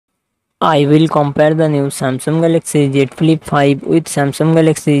I will compare the new Samsung Galaxy Z Flip 5 with Samsung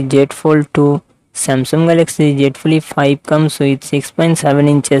Galaxy Z Fold 2. Samsung Galaxy Z Flip 5 comes with 6.7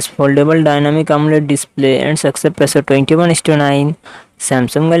 inches foldable dynamic AMOLED display and success ratio 21:9.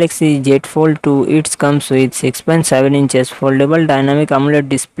 Samsung Galaxy Z Fold 2 it comes with 6.7 inches foldable dynamic AMOLED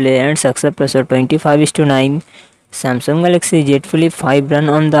display and success ratio 25:9. Samsung Galaxy Z Flip 5 run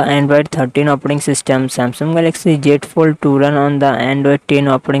on the Android 13 operating system. Samsung Galaxy Z Fold 2 run on the Android 10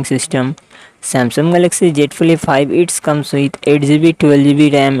 operating system. Samsung Galaxy Z Flip 5 it comes with 8GB,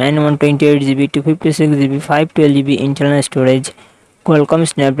 12GB RAM and 128GB, 256GB, 512GB internal storage. Qualcomm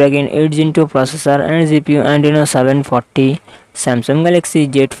Snapdragon 8 Gen 2 processor and GPU Adreno 740. Samsung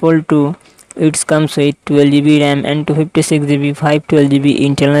Galaxy Z Fold 2 it comes with 12GB RAM and 256GB, 512GB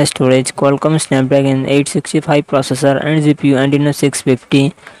internal storage. Qualcomm Snapdragon 865 processor and GPU Adreno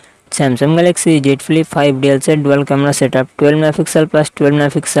 650. Samsung Galaxy Z Flip 5 dual-set dual camera setup, 12 MP plus 12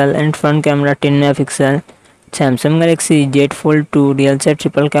 MP and front camera 10 MP. Samsung Galaxy Z Fold 2 dual-set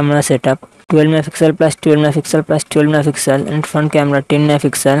triple camera setup, 12 MP plus 12 MP plus 12 MP and front camera 10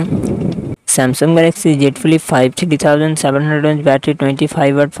 MP. Samsung Galaxy Z Flip 5 3700 mAh battery,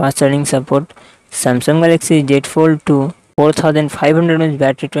 25W fast charging support. Samsung Galaxy Z Fold 2 4500 mAh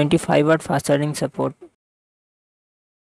battery, 25W fast charging support.